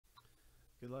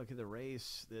Good luck in the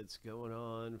race that's going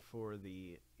on for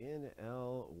the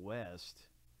NL West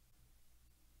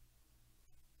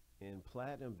in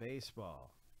Platinum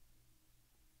Baseball.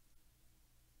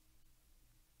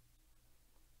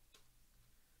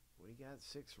 We got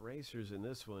 6 racers in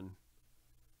this one.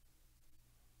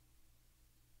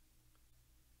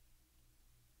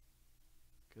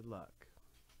 Good luck.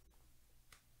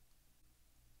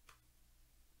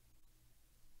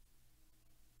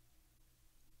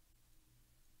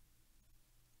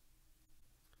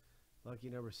 Lucky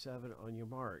number 7 on your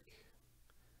mark.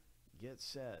 Get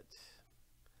set.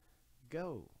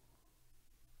 Go.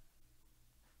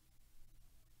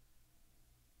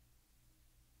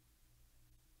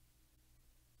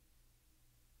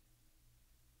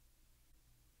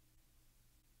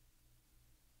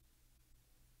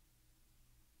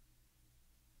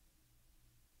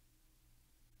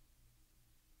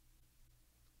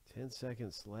 Ten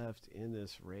seconds left in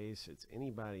this race. It's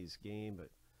anybody's game, but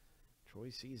Troy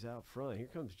C's out front. Here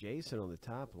comes Jason on the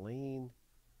top lane.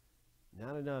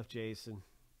 Not enough, Jason.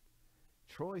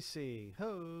 Troy C.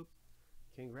 Hope.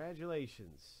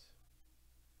 Congratulations.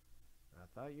 I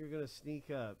thought you were going to sneak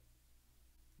up,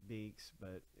 Beaks,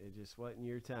 but it just wasn't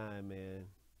your time, man.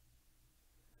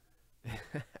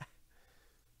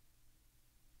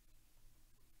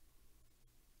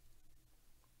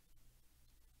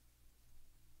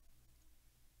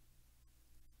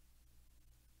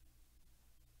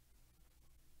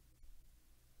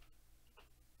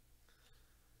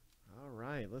 All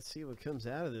right, let's see what comes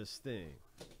out of this thing.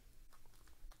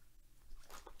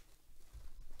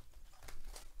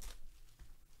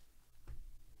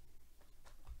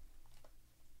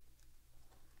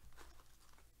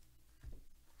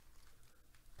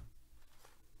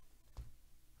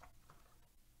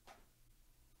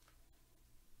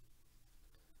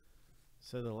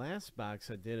 So the last box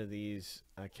I did of these,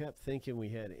 I kept thinking we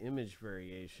had image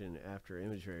variation after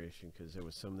image variation because there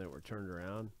was some that were turned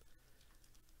around.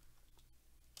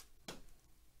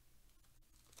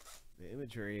 The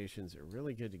image variations are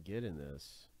really good to get in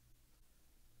this.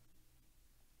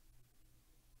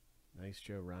 Nice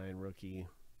Joe Ryan rookie.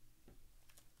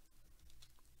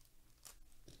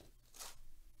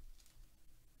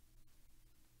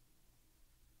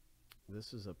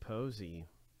 This is a Posey.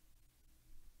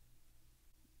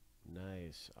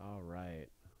 Nice. All right.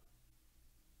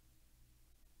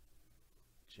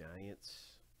 Giants.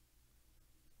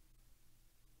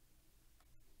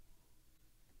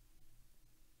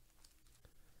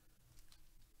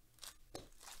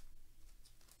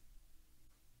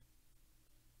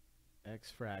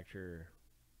 X-Fractor.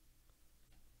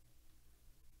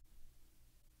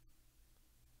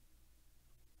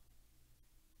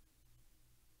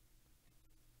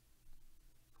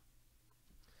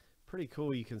 Pretty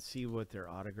cool. You can see what their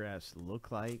autographs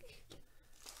look like,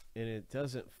 and it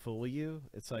doesn't fool you.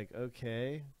 It's like,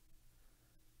 okay,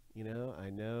 you know, I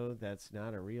know that's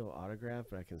not a real autograph,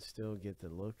 but I can still get the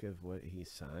look of what he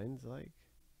signs like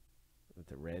with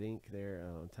the red ink there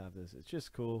on top of this. It's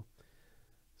just cool.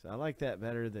 So I like that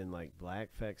better than like black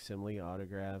facsimile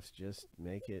autographs. Just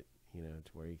make it, you know,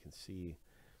 to where you can see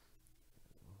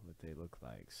what they look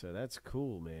like. So that's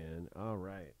cool, man. All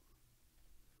right.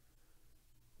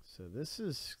 So this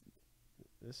is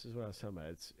what I was talking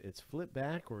about. It's flipped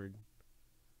backward.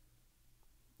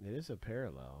 It is a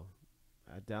parallel.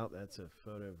 I doubt that's a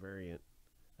photo variant.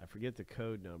 I forget the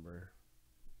code number.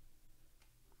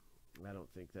 I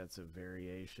don't think that's a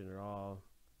variation at all.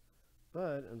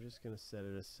 But I'm just going to set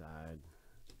it aside.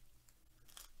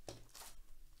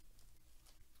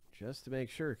 Just to make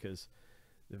sure, because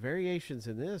the variations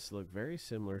in this look very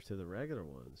similar to the regular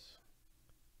ones.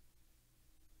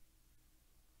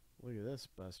 Look at this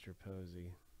Buster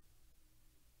Posey.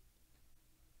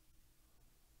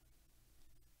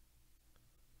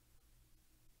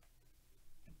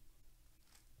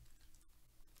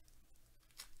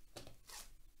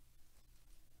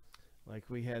 Like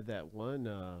we had that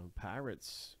one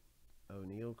Pirates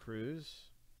O'Neill Cruz.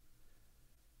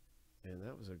 And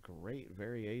that was a great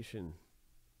variation.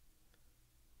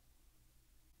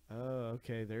 Oh,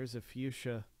 okay. There's a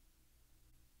fuchsia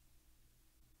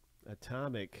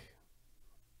atomic.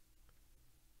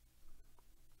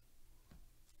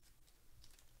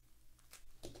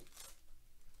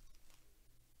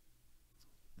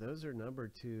 Those are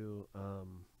numbered to,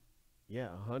 yeah,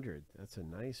 100. That's a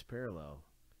nice parallel.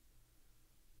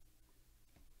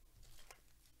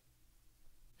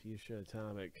 Fuchsia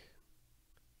atomic.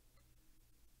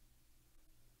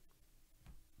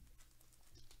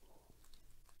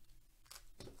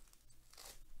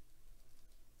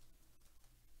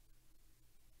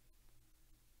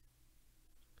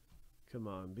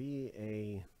 Come on, be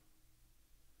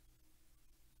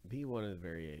one of the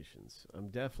variations. I'm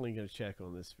definitely going to check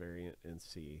on this variant and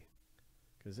see,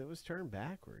 because it was turned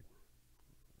backward.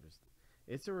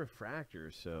 It's a refractor,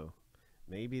 so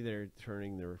maybe they're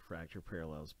turning the refractor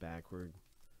parallels backward.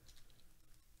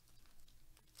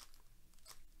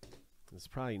 It's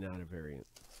probably not a variant.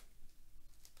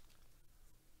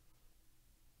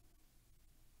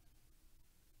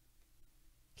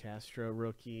 Castro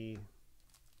rookie.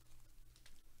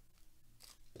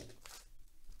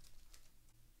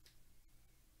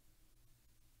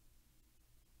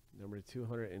 Number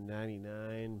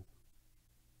 299.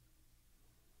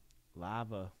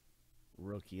 Lava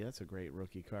rookie. That's a great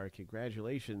rookie card.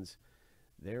 Congratulations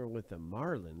there with the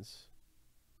Marlins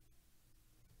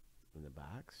in the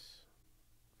box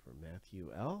for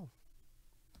Matthew L.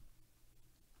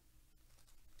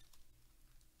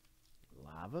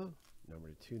 Lava,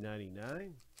 number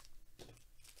 299.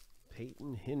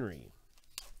 Peyton Henry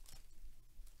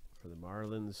for the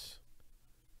Marlins.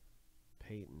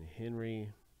 Peyton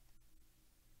Henry.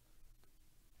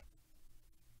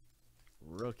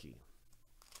 Rookie.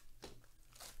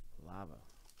 Lava.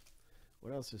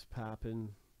 What else is popping?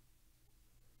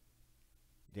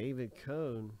 David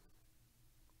Cohn.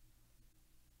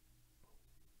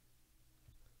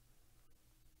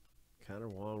 Connor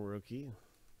Wong rookie.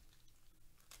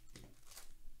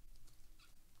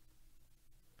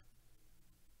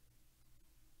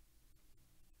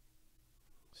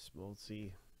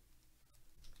 Smoltzy.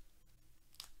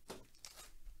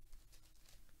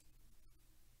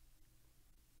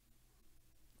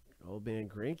 Old man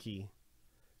Greinke.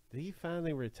 Did he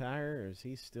finally retire, or is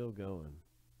he still going?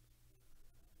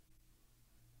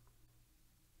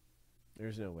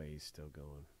 There's no way he's still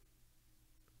going.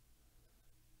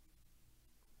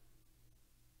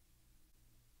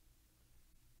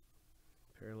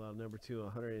 Parallel number 2,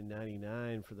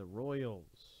 199 for the Royals.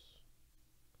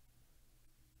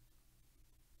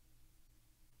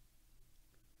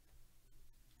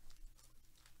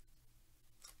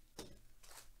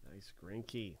 Nice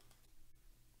Greinke.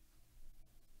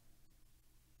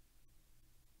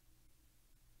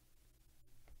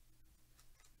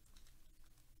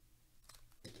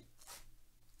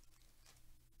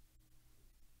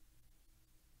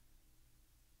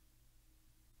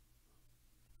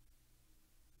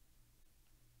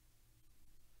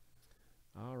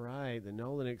 All right, the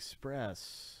Nolan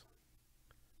Express.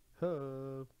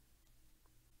 Huh.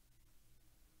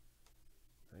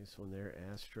 Nice one there,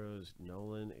 Astros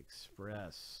Nolan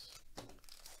Express.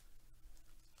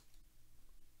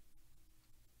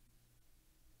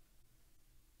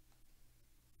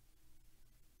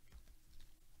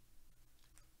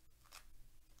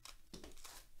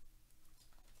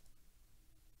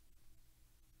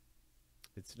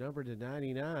 It's numbered to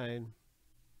 99.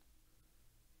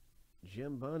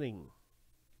 Jim Bunning.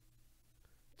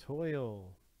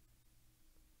 Toil.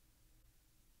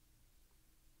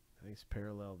 Nice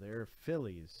parallel there.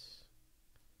 Phillies.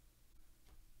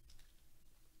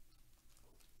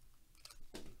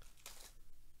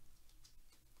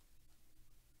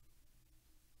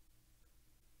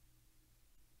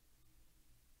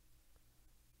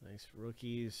 Nice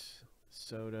rookies.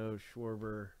 Soto,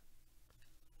 Schwarber.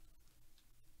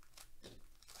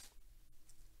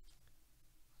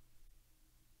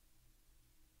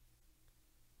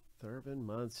 Thurman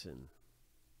Munson.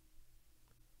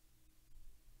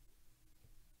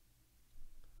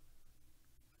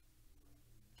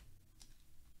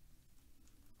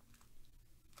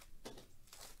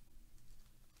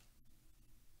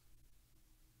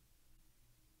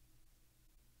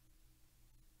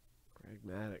 Greg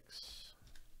Maddux.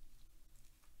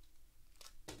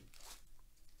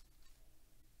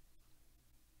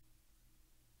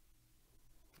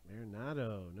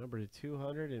 Arenado, number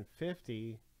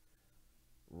 250.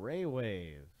 Ray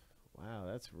Wave. Wow,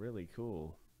 that's really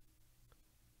cool.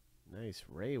 Nice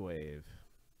Ray Wave.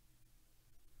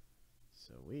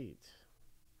 Sweet.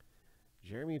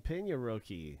 Jeremy Pena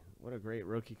rookie. What a great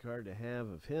rookie card to have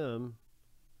of him.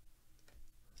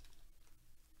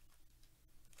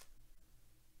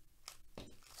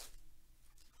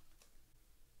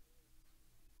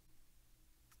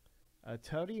 A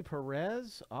Tony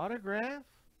Perez autograph?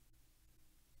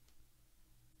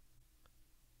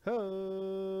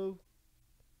 Ho!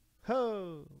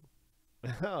 Ho!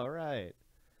 All right.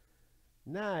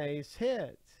 Nice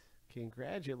hit.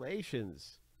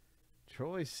 Congratulations.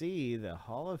 Troy C., the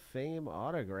Hall of Fame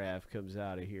autograph comes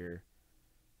out of here.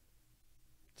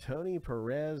 Tony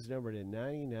Perez, number to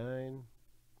 99.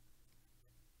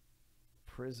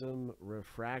 Prism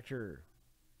Refractor.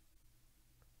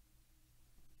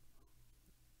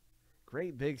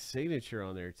 Great big signature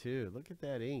on there too. Look at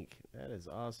that ink. That is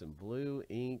awesome. Blue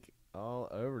ink all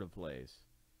over the place.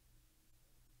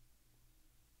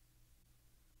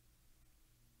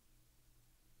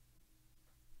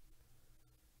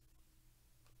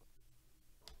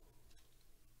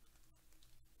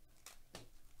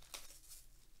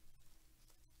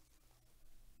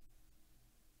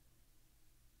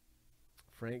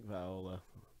 Frank Viola.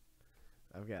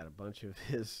 I've got a bunch of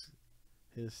his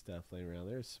stuff laying around.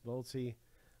 There's Smoltzy.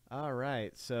 All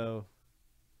right, so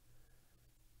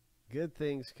good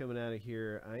things coming out of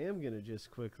here. I am going to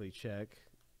just quickly check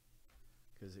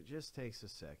because it just takes a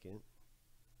second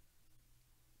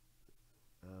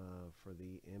for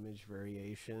the image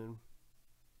variation.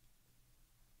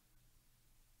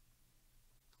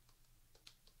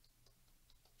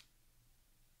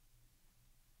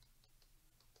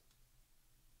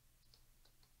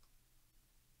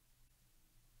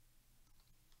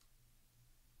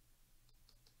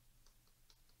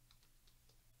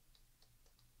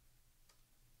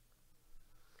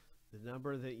 The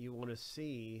number that you want to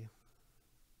see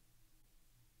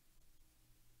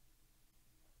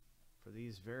for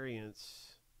these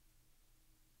variants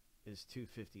is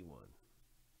 251.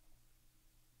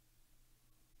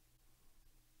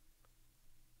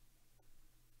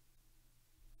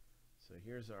 So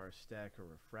here's our stack of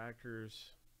refractors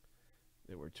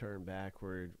that were turned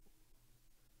backward.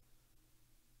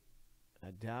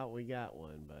 I doubt we got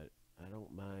one, but I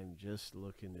don't mind just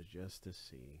looking to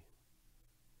see.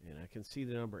 And I can see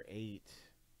the number 8.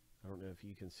 I don't know if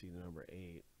you can see the number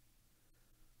 8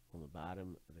 on the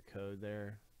bottom of the code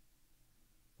there.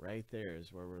 Right there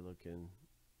is where we're looking,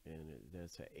 and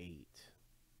that's an 8.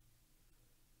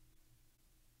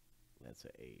 That's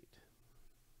an 8.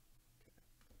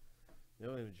 Okay.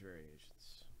 No image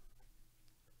variations.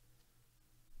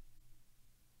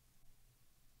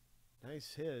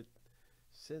 Nice hit.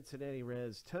 Cincinnati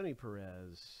Reds, Tony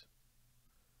Perez.